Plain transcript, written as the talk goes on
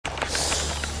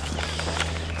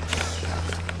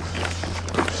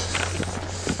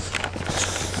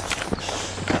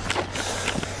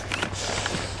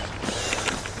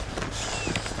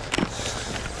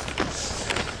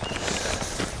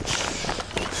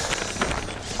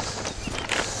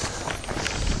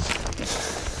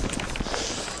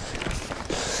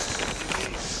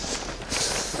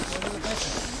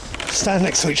stand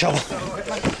next to each other.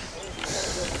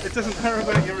 It doesn't matter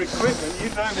about your equipment. You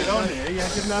found it on here. You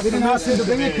didn't have We didn't ask you to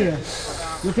bring it here.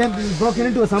 You can be broken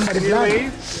into somebody's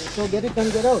life. So get it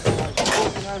and get out.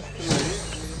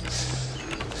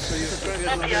 So you're afraid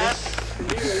of leave.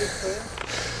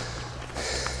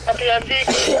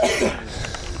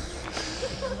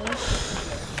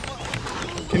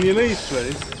 Can you leave,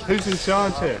 please? Who's in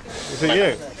charge here? Is it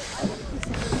you?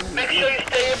 Make sure you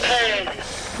stay in pain.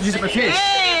 Use it for fish.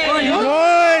 Oi,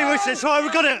 what's this? Right, we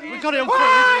got it on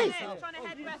footage.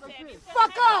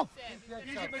 Fuck off!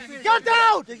 Get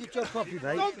out! Don't fucking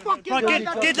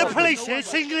Right, get the police here,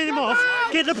 singling him off.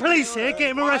 Get the police here, get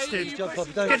him arrested.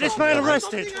 Get this man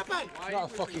arrested. It's not a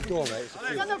fucking door, mate.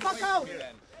 Get the fuck out!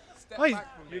 Hey,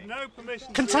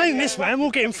 contain this man,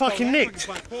 we'll get him fucking nicked.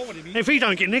 If he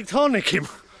don't get nicked, I'll nick him.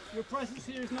 Your presence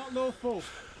here is not lawful.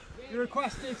 You're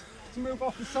requested to move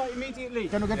off the site immediately.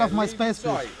 Can you get off my space,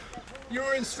 please? You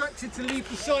were instructed to leave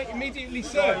the site immediately,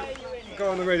 sir. Guy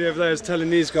on the radio over there is telling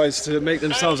these guys to make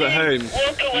themselves at home.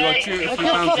 You are dutifully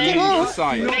bound to leave the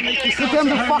site. You came to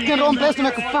the fucking wrong place to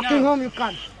make a fucking home, you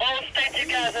can't. All stay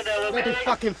together though, Get okay? the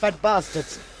fucking fat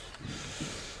bastards.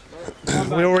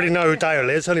 We already know who Dale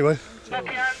is, anyway.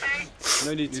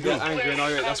 No need to get angry and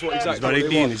irate. That's what exactly what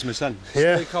they want. He's my son.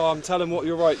 Yeah. Stay calm. Tell them what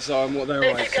your rights are and what their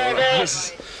rights are.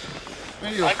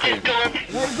 I'm just going.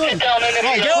 Sit down in the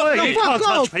Oi, you can't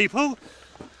touch people.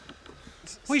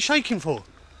 What are you shaking for?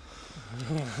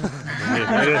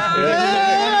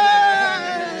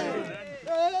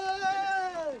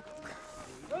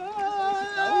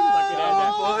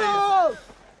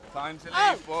 Time to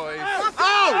leave, boys. Out!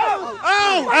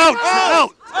 Out! Out!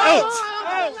 Out!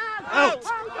 Out!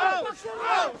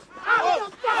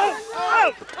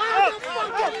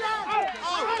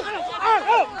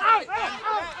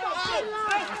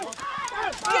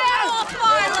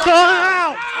 Go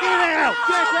out!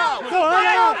 Get out! Go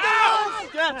out!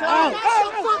 Get out!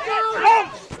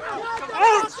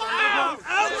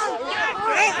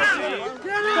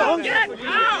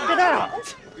 Get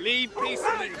out! Leave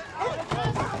peacefully.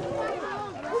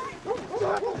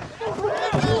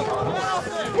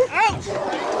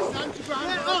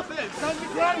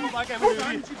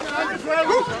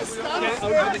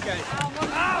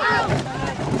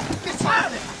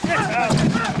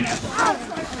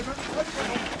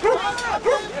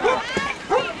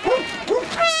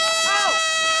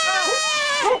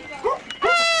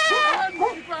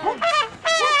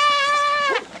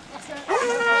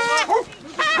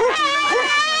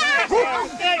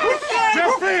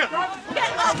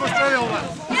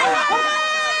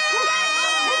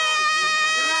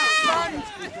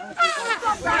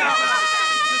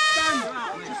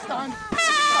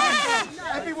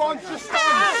 Everyone, just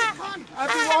stand!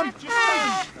 Everyone, just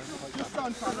stand! Just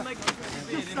stand, fella.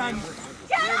 Just stand.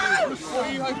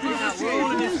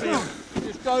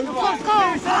 Just go back. Fuck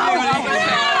off!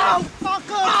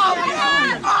 Fuck off!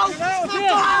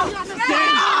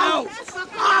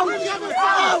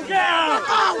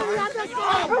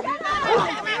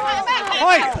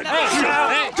 Wait!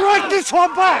 Drag this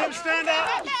one back!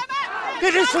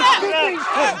 Get these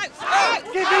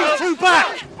two back!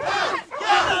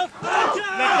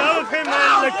 Let go of him,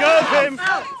 man! Let go of him!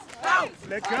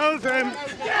 Let go of him!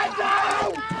 Get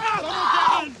down!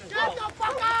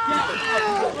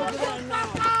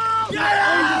 Get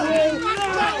out!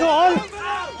 Go on!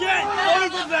 Get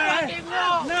over there! No!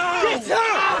 Get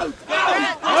out!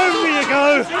 Over you go!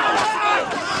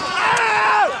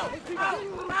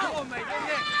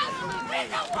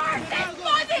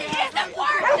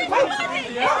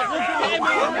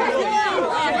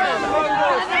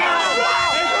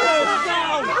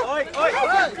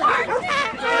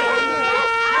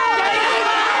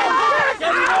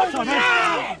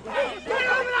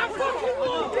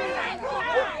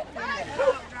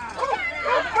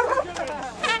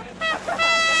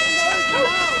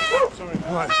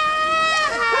 Right.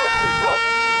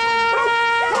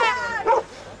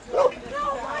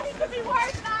 Nobody could be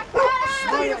worse than that.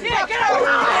 Get out!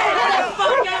 Get the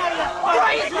fuck out of here! What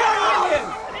are you doing?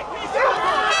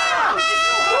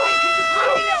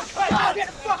 Get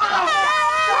the fuck out!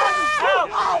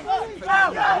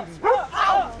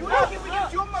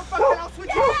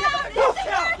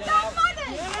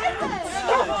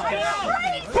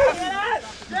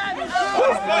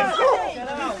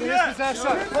 This is our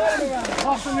son.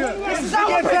 This is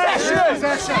our possession!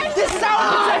 This is our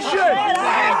possession!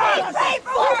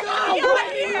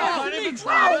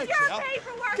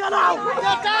 Get out!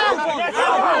 Get down!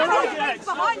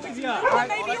 Behind you.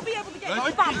 Maybe you'll be able to get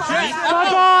your back.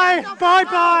 Bye-bye!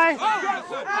 Bye-bye!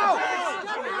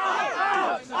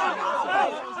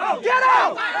 Get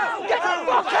out! Get the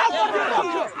fuck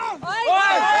out!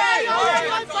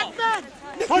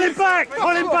 Pull him back! Pull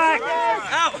him back!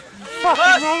 Out!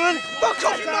 Fucking Roman! Fuck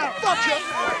off, man! Fuck you!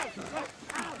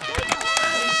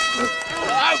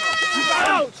 Out!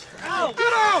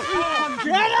 Get out!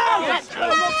 Get out!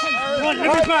 Right,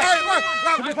 lift him back!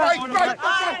 Right.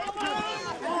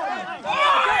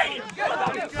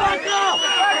 Fuck off!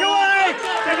 Back away!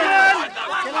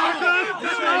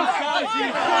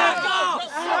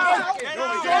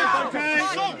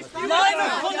 Line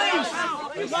of police!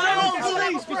 Line of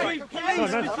police between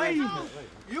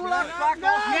You will have to back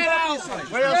off. Get out!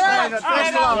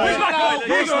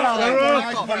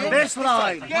 This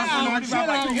line.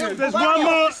 There's one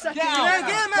more. Get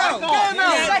him out!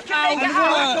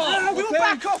 We'll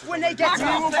back off when they get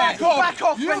out. Back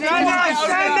off when they get out.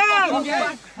 Stand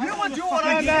down! You want to do what I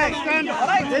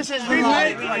say. This is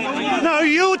No,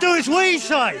 you do as we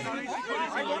say.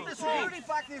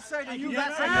 You've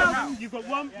got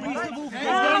one reasonable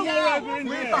one more over in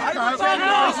here.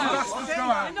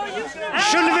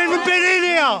 Shouldn't have even been in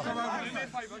here.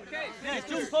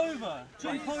 Jump over.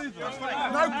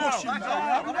 no pushing.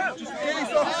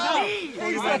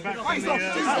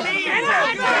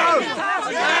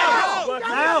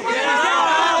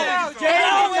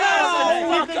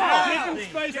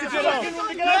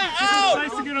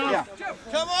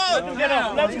 Come on! Get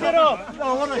up, let's get up.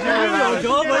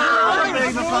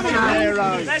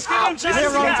 Let's give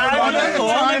him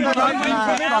time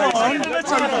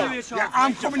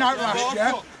I'm coming out last,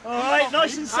 yeah? Alright,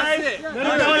 nice and safe.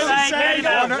 Nice and safe.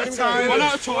 One at a time. One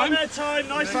at a time,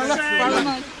 nice and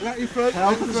safe. Let your foot.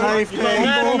 Health and safety.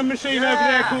 On the machine over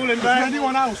there calling back.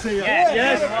 Anyone else here?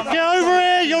 Yes. Get over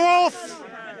here, you're off.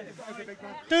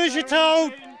 Do as you're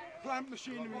told. Plant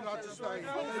machinery, lads, to stay.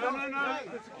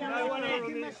 No one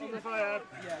in.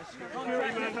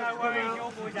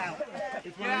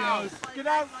 Get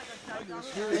out.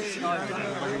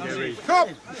 Come.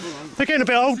 They're getting a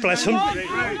bit old, bless them.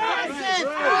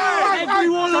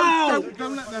 Everyone out.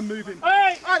 Don't let them move in.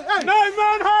 Hey! No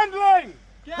manhandling!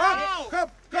 Come.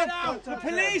 The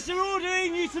police are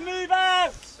ordering you to move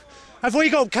out! Have we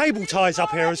got cable ties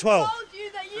up here as well? I told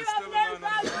you that you have no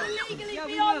right to legally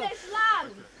be on this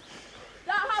land.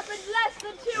 That happened less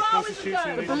than 2 hours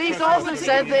ago. The police also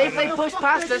said that if they push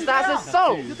past us, that's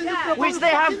assault, which they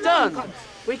have done.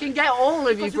 We can get all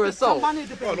of you for assault. All of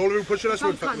you pushing us,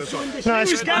 we're fucking us on.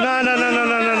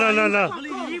 No.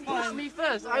 You pushed me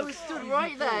first. I was stood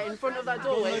right there in front of that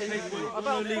doorway, and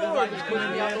about 4 of you pushed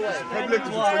me out of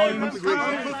the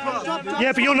way.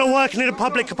 Yeah, but you're not working in a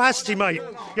public capacity, mate.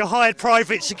 You're hired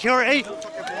private security.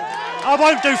 I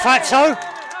won't do fatso.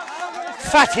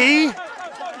 Fatty.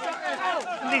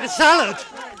 Need a salad.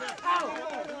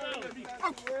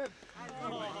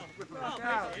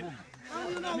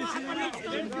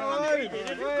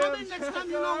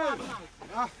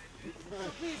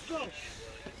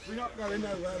 We're not going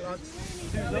nowhere, lads.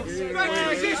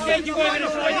 You said you were going to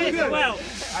try this as well.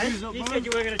 You said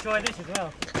you were going to try this as well.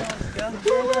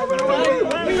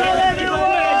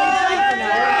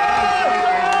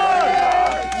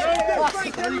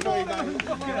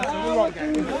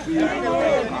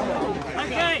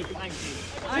 Okay.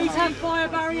 Please have fire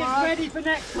barriers ready for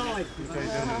next time.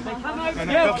 They come over.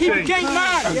 Yeah, keep a gate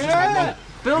man. Yeah.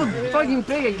 Build fucking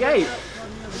bigger gate.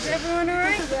 Is everyone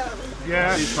alright?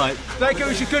 Yeah. That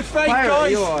goes your good faith, Pirate,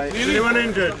 guys. you alright? Anyone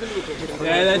injured?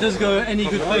 Yeah, that does go any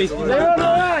good faith. They're all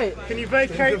alright. Can you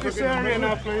vacate this area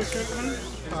now, please, gentlemen?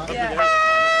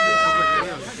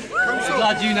 I'm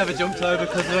glad you never jumped over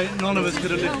because none of us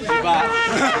could have lifted you back.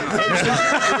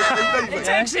 It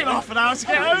takes him half an hour to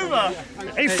get over.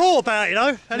 He thought about it, you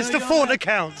know, and it's the thought that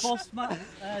counts.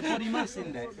 Body mass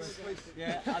index.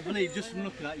 Yeah, I believe just from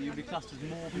looking at you, you'd be classed as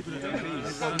morbid.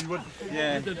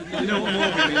 Yeah, you know what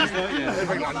morbid means, don't you?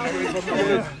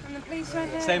 And the police right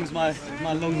here. Same as my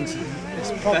lungs.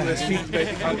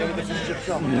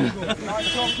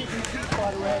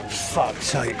 Fuck's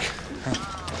sake.